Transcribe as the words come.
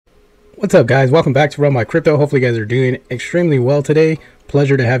What's up, guys? Welcome back to Run My Crypto. Hopefully you guys are doing extremely well today.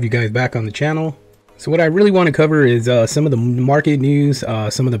 Pleasure to have you guys back on the channel. So what I really want to cover is some of the market news,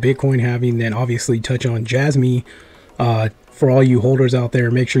 some of the Bitcoin halving, then obviously touch on Jasmy. For all you holders out there,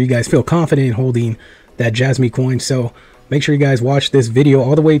 make sure you guys feel confident in holding that Jasmy coin. So make sure you guys watch this video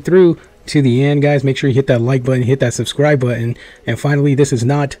all the way through to the end, guys. Make sure you hit that like button, hit that subscribe button. And finally, this is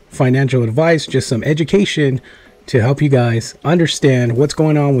not financial advice, just some education to help you guys understand what's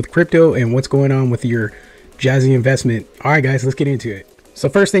going on with crypto and what's going on with your Jasmy investment. All right, guys, let's get into it. So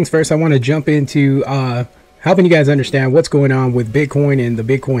first things first, I want to jump into helping you guys understand what's going on with Bitcoin and the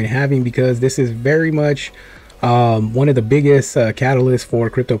Bitcoin halving, because this is very much one of the biggest catalysts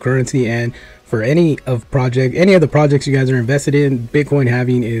for cryptocurrency. And for any of the projects you guys are invested in, Bitcoin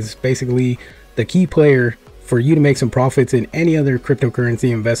halving is basically the key player for you to make some profits in any other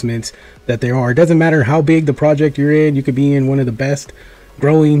cryptocurrency investments that there are. It doesn't matter how big the project you're in. You could be in one of the best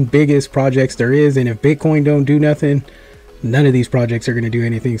growing, biggest projects there is, and if Bitcoin don't do nothing, none of these projects are going to do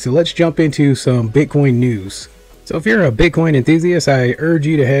anything. So let's jump into some Bitcoin news. So if you're a Bitcoin enthusiast, I urge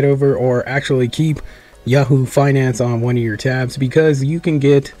you to head over, or actually keep Yahoo Finance on one of your tabs, because you can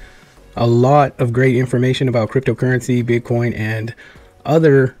get a lot of great information about cryptocurrency, Bitcoin, and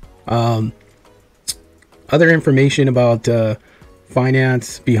other information about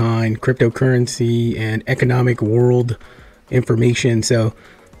finance behind cryptocurrency and economic world information. So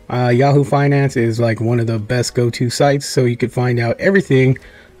Yahoo Finance is like one of the best go-to sites, so you could find out everything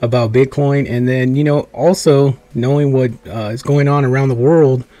about Bitcoin, and then, you know, also knowing what is going on around the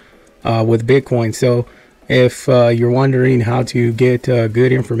world with Bitcoin. So if you're wondering how to get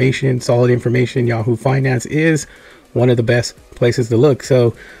good information, solid information, Yahoo Finance is one of the best places to look.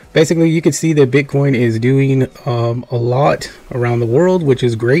 So basically, you can see that Bitcoin is doing a lot around the world, which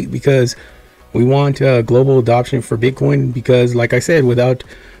is great, because we want global adoption for Bitcoin. Because like I said, without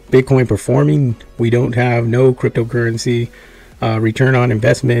Bitcoin performing, we don't have no cryptocurrency return on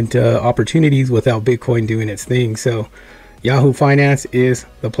investment opportunities without Bitcoin doing its thing. So Yahoo Finance is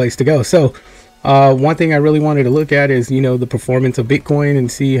the place to go. So one thing I really wanted to look at is, you know, the performance of Bitcoin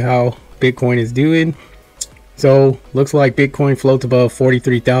and see how Bitcoin is doing. So looks like Bitcoin floats above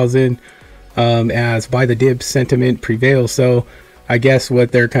 43,000 as buy the dip sentiment prevails. So I guess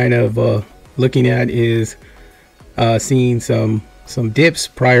what they're kind of looking at is seeing some dips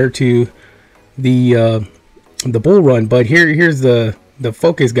prior to the bull run. But here's the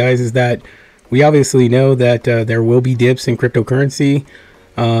focus, guys, is that we obviously know that there will be dips in cryptocurrency,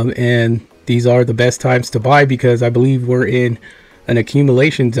 and these are the best times to buy, because I believe we're in an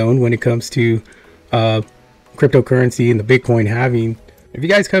accumulation zone when it comes to cryptocurrency and the Bitcoin halving. If you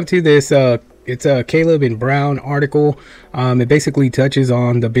guys come to this, it's a Caleb and Brown article. It basically touches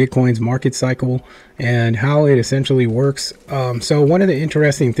on the Bitcoin's market cycle and how it essentially works. So one of the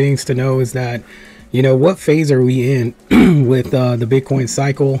interesting things to know is that, you know, what phase are we in with the Bitcoin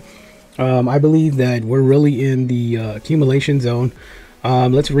cycle? I believe that we're really in the accumulation zone.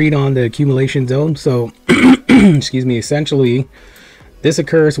 Let's read on the accumulation zone. So excuse me, essentially this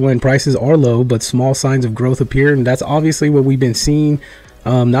occurs when prices are low, but small signs of growth appear. And that's obviously what we've been seeing,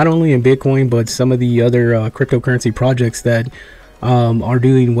 not only in Bitcoin, but some of the other cryptocurrency projects that are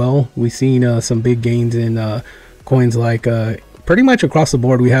doing well. We've seen some big gains in coins like pretty much across the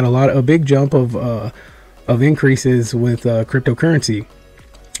board. We had a big jump of increases with cryptocurrency.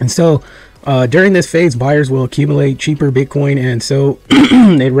 And so during this phase, buyers will accumulate cheaper Bitcoin. And so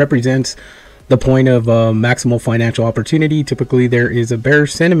it represents the point of maximal financial opportunity. Typically, there is a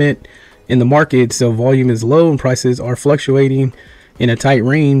bearish sentiment in the market, so volume is low and prices are fluctuating in a tight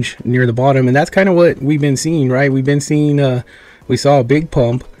range near the bottom. And that's kind of what we've been seeing, right? We've been seeing, we saw a big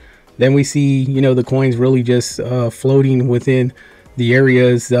pump, then we see, you know, the coins really just floating within the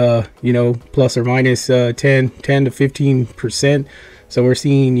areas, you know, plus or minus 10 to 15%. So we're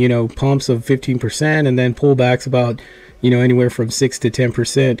seeing, you know, pumps of 15% and then pullbacks about, you know, anywhere from 6 to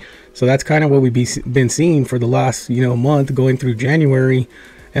 10%. So that's kind of what we've been seeing for the last, you know, month, going through January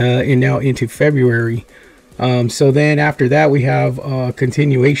and now into February. So then after that, we have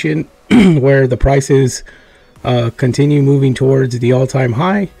continuation where the prices continue moving towards the all-time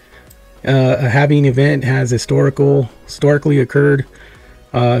high. A halving event has historically occurred,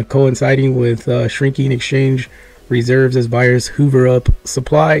 coinciding with shrinking exchange reserves as buyers hoover up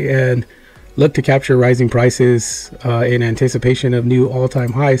supply and look to capture rising prices in anticipation of new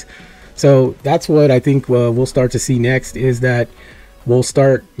all-time highs. So that's what I think we'll start to see next, is that we'll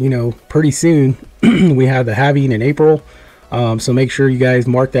start, you know, pretty soon. We have the halving in April. So make sure you guys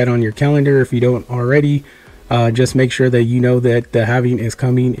mark that on your calendar if you don't already. Just make sure that you know that the halving is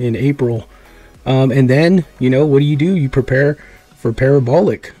coming in April. And then, you know, what do? You prepare for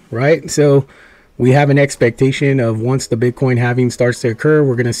parabolic. right? So we have an expectation of once the Bitcoin halving starts to occur,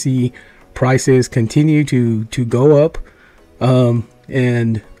 we're going to see prices continue to go up.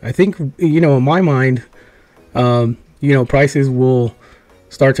 And I think, you know, in my mind, you know, prices will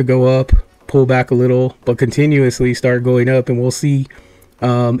start to go up, pull back a little, but continuously start going up, and we'll see,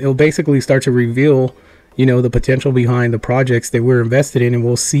 it'll basically start to reveal, you know, the potential behind the projects that we're invested in, and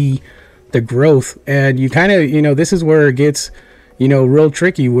we'll see the growth. And you kind of, you know, this is where it gets, you know, real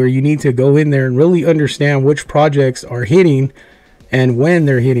tricky, where you need to go in there and really understand which projects are hitting and when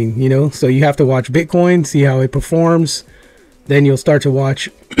they're hitting, you know. So you have to watch Bitcoin, see how it performs. Then you'll start to watch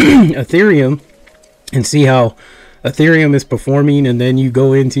Ethereum and see how Ethereum is performing. And then you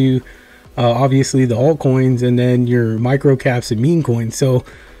go into obviously the altcoins, and then your micro caps and meme coins. So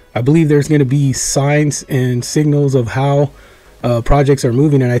I believe there's going to be signs and signals of how projects are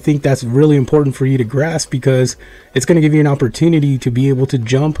moving, and I think that's really important for you to grasp, because it's going to give you an opportunity to be able to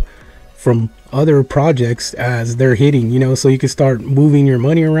jump from other projects as they're hitting, you know, so you can start moving your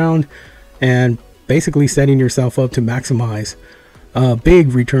money around and basically setting yourself up to maximize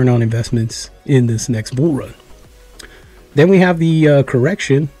big return on investments in this next bull run. Then we have the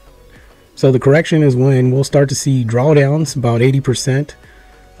correction. So the correction is when we'll start to see drawdowns about 80%,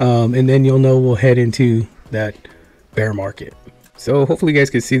 and then you'll know we'll head into that bear market. So hopefully you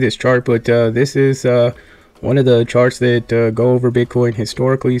guys can see this chart, but this is one of the charts that go over Bitcoin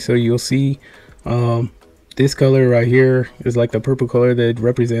historically. So you'll see this color right here is like the purple color that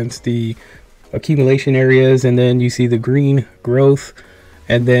represents the accumulation areas, and then you see the green growth,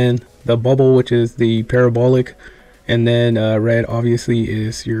 and then the bubble, which is the parabolic, and then red obviously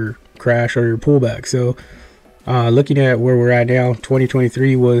is your crash or your pullback. So looking at where we're at now,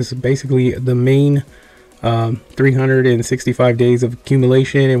 2023 was basically the main 365 days of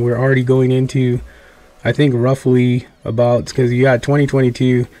accumulation, and we're already going into, I think, roughly about, because you got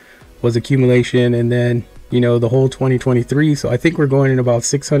 2022 was accumulation, and then, you know, the whole 2023. So I think we're going in about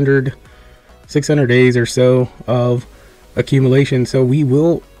 600 days or so of accumulation. So we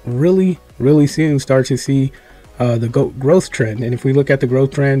will really soon start to see the growth trend. And if we look at the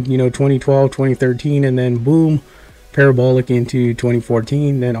growth trend, you know, 2012, 2013, and then boom, parabolic into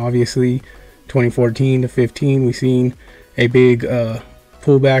 2014. Then obviously 2014 to 15, we've seen a big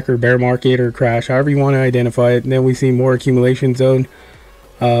pullback or bear market or crash, however you want to identify it. And then we see more accumulation zone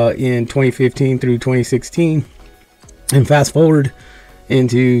in 2015 through 2016. And fast forward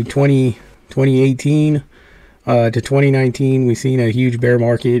into 2018 to 2019, we've seen a huge bear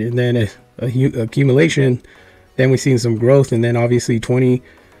market, and then a huge accumulation. Then we've seen some growth, and then obviously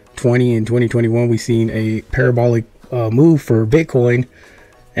 2020 and 2021 we've seen a parabolic move for Bitcoin.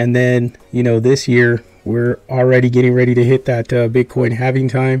 And then, you know, this year we're already getting ready to hit that Bitcoin halving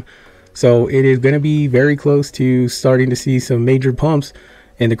time. So it is going to be very close to starting to see some major pumps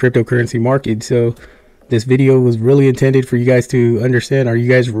in the cryptocurrency market. So this video was really intended for you guys to understand, are you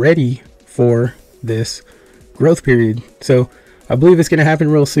guys ready for this growth period? So I believe it's going to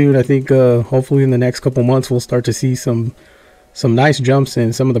happen real soon. I think hopefully in the next couple months we'll start to see some nice jumps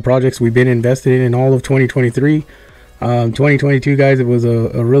in some of the projects we've been invested in all of 2023. 2022, guys, it was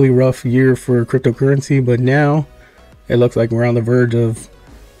a really rough year for cryptocurrency, but now it looks like we're on the verge of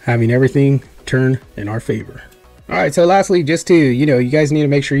having everything turn in our favor. All right, so lastly, just to, you know, you guys need to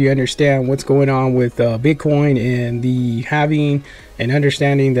make sure you understand what's going on with Bitcoin and the halving, and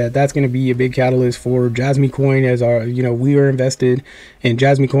understanding that that's going to be a big catalyst for Jasmy coin, as our, you know, we are invested in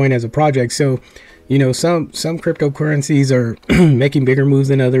Jasmy coin as a project. So, you know, some cryptocurrencies are making bigger moves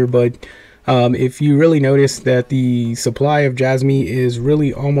than other, but if you really notice that the supply of Jasmy is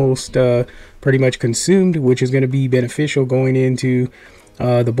really almost pretty much consumed, which is going to be beneficial going into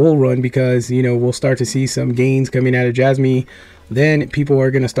the bull run, because, you know, we'll start to see some gains coming out of Jasmy. Then people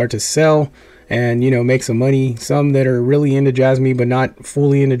are going to start to sell and, you know, make some money. Some that are really into Jasmy but not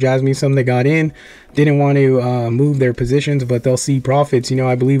fully into Jasmy, some that got in didn't want to move their positions, but they'll see profits. You know,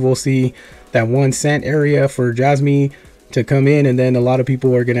 I believe we'll see that 1 cent area for Jasmy to come in, and then a lot of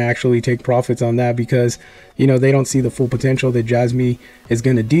people are going to actually take profits on that, because, you know, they don't see the full potential that Jasmy is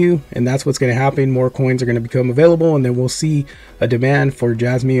going to do. And that's what's going to happen. More coins are going to become available, and then we'll see a demand for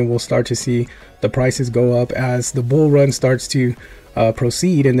Jasmy, and we'll start to see the prices go up as the bull run starts to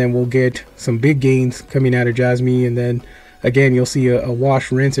proceed. And then we'll get some big gains coming out of Jasmy, and then again you'll see a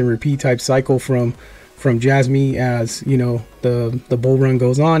wash, rinse, and repeat type cycle from Jasmy as, you know, the bull run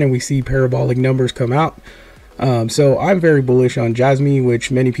goes on and we see parabolic numbers come out. So I'm very bullish on Jasmy,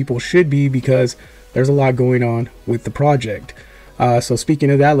 which many people should be, because there's a lot going on with the project. So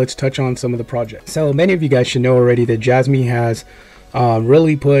speaking of that, let's touch on some of the projects. So many of you guys should know already that Jasmy has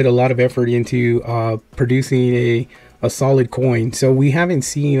really put a lot of effort into producing a a solid coin. So we haven't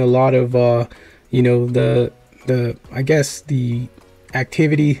seen a lot of you know, the I guess the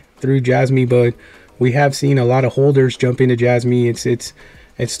activity through Jasmy, but we have seen a lot of holders jump into Jasmy. It's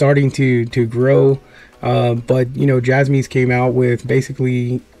starting to grow. But you know, Jasmy's came out with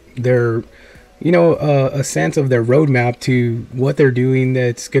basically their, you know, a sense of their roadmap to what they're doing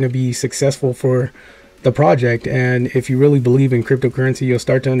that's going to be successful for the project. And if you really believe in cryptocurrency, you'll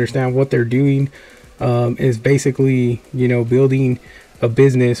start to understand what they're doing is basically, you know, building a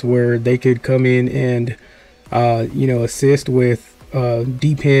business where they could come in and you know, assist with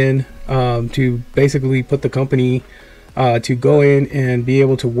DPIN to basically put the company to go in and be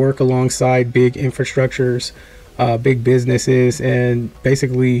able to work alongside big infrastructures, big businesses, and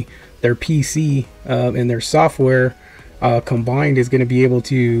basically their PC and their software combined is going to be able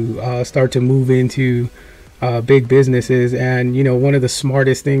to start to move into big businesses. And you know, one of the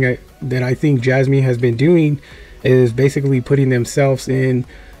smartest thing that I think Jasmy has been doing is basically putting themselves in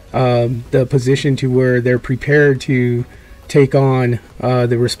the position to where they're prepared to take on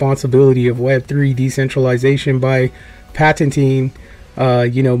the responsibility of Web3 decentralization by patenting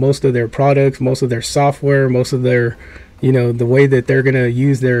you know, most of their products, most of their software, most of their, you know, the way that they're going to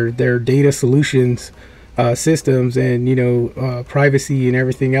use their data solutions systems, and you know, privacy and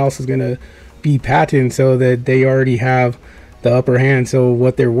everything else is going to be patented, so that they already have the upper hand. So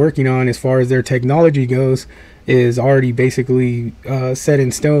what they're working on as far as their technology goes is already basically set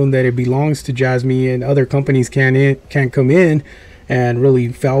in stone, that it belongs to Jasmy, and other companies can't come in and really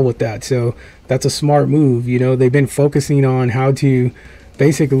foul with that. So that's a smart move. You know, they've been focusing on how to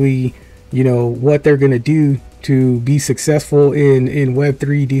basically, you know, what they're going to do to be successful in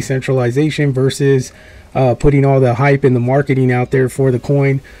Web3 decentralization versus putting all the hype and the marketing out there for the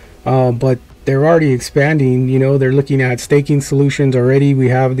coin. But they're already expanding. You know, they're looking at staking solutions already. We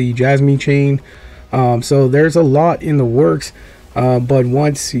have the Jasmy chain. So there's a lot in the works. But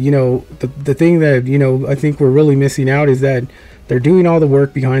once, you know, the thing that, you know, I think we're really missing out is that they're doing all the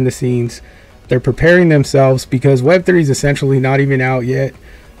work behind the scenes. They're preparing themselves, because Web3 is essentially not even out yet.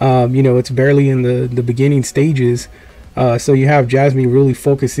 You know, it's barely in the beginning stages. So you have Jasmy really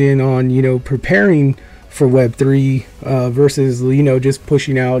focus in on, you know, preparing for Web3 versus, you know, just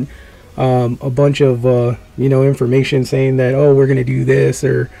pushing out a bunch of, you know, information saying that, oh, we're going to do this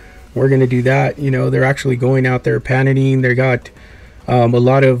or we're going to do that. You know, they're actually going out there patenting. They got a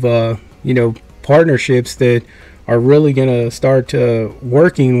lot of, you know, partnerships that are really going to start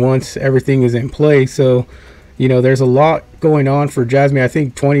working once everything is in place. So, you know, there's a lot going on for Jasmy. I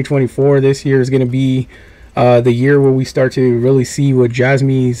think 2024, this year, is going to be the year where we start to really see what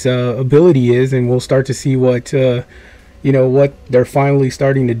Jasmy's ability is, and we'll start to see what, you know, what they're finally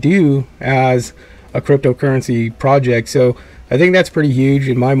starting to do as a cryptocurrency project. So I think that's pretty huge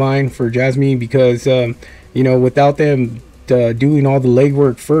in my mind for Jasmy, because, you know, without them doing all the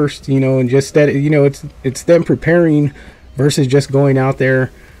legwork first, you know, and just that, you know, it's them preparing versus just going out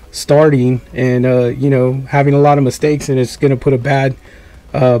there starting and you know, having a lot of mistakes, and it's going to put a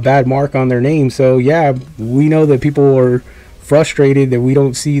bad mark on their name. So yeah, we know that people are frustrated that we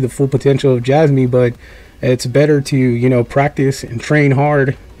don't see the full potential of Jasmy, but it's better to, you know, practice and train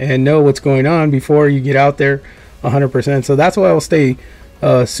hard and know what's going on before you get out there 100%. So that's why I'll stay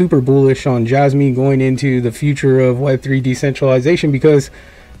super bullish on Jasmy going into the future of Web3 decentralization, because,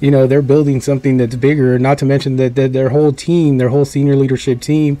 you know, they're building something that's bigger. Not to mention that their whole team, their whole senior leadership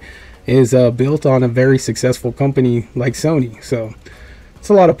team, is built on a very successful company like Sony. So it's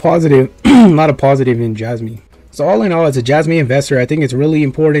a lot of positive, a lot of positive in Jasmy. So all in all, as a Jasmy investor, I think it's really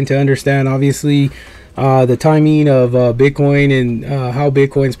important to understand, obviously, the timing of Bitcoin and how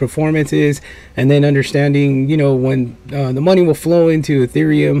Bitcoin's performance is, and then understanding, you know, when the money will flow into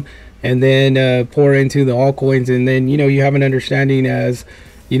Ethereum and then pour into the altcoins, and then, you know, you have an understanding as,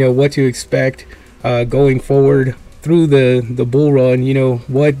 you know, what to expect going forward through the bull run. You know,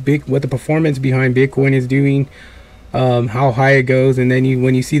 what the performance behind Bitcoin is doing, how high it goes, and then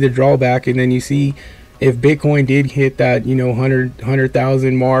when you see the drawback, and then you see if Bitcoin did hit that, you know,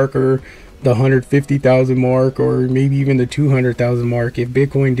 100,000 mark, or the 150,000 mark, or maybe even the 200,000 mark. If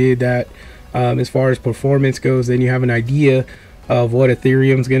Bitcoin did that, as far as performance goes, then you have an idea of what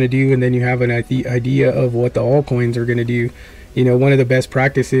Ethereum's going to do, and then you have an idea of what the altcoins are going to do. You know, one of the best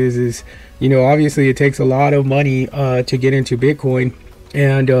practices is, you know, obviously it takes a lot of money to get into Bitcoin,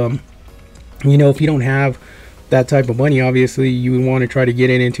 and you know, if you don't have that type of money, obviously you would want to try to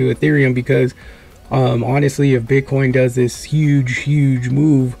get it into Ethereum, because honestly, if Bitcoin does this huge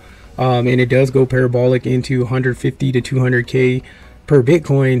move, and it does go parabolic into 150 to 200k per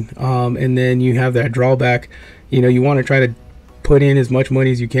Bitcoin, and then you have that drawback, you know, you want to try to put in as much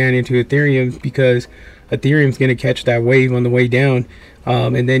money as you can into Ethereum, because Ethereum's going to catch that wave on the way down,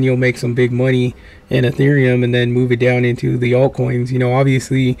 and then you'll make some big money in Ethereum and then move it down into the altcoins. You know,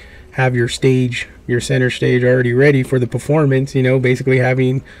 obviously have your stage, your center stage already ready for the performance, you know, basically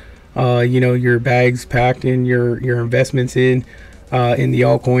having you know, your bags packed and your investments in the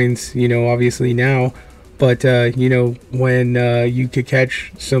altcoins, you know, obviously now. But you know, when you could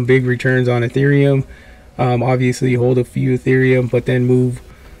catch some big returns on Ethereum, obviously hold a few Ethereum, but then move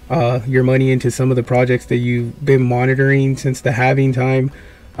your money into some of the projects that you've been monitoring since the halving time,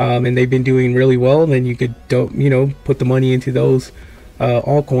 and they've been doing really well. Then you could, you know, put the money into those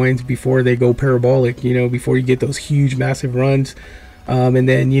altcoins before they go parabolic, you know, before you get those huge massive runs, and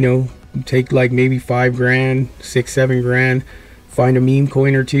then, you know, take like maybe 5 grand, 6-7 grand, find a meme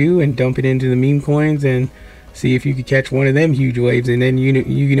coin or two and dump it into the meme coins and see if you could catch one of them huge waves. And then you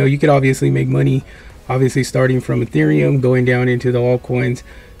know, you could obviously make money, obviously starting from Ethereum, going down into the altcoins,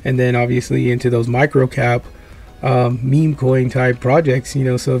 and then obviously into those micro cap meme coin type projects, you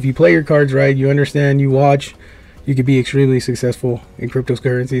know. So if you play your cards right, you understand, you watch, you could be extremely successful in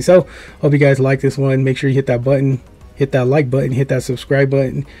cryptocurrency. So hope you guys like this one. Make sure you hit that button, hit that like button, hit that subscribe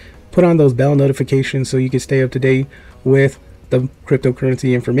button, put on those bell notifications so you can stay up to date with the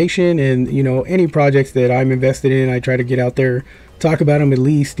cryptocurrency information. And, you know, any projects that I'm invested in, I try to get out there, talk about them at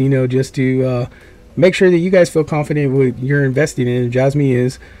least, you know, just to make sure that you guys feel confident with you're investing in. Jasmy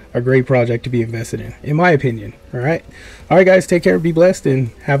is a great project to be invested in my opinion. All right guys, take care, be blessed, and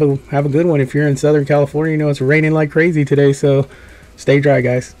have a good one. If you're in Southern California, you know it's raining like crazy today, so stay dry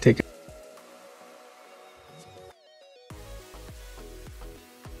guys. Take care.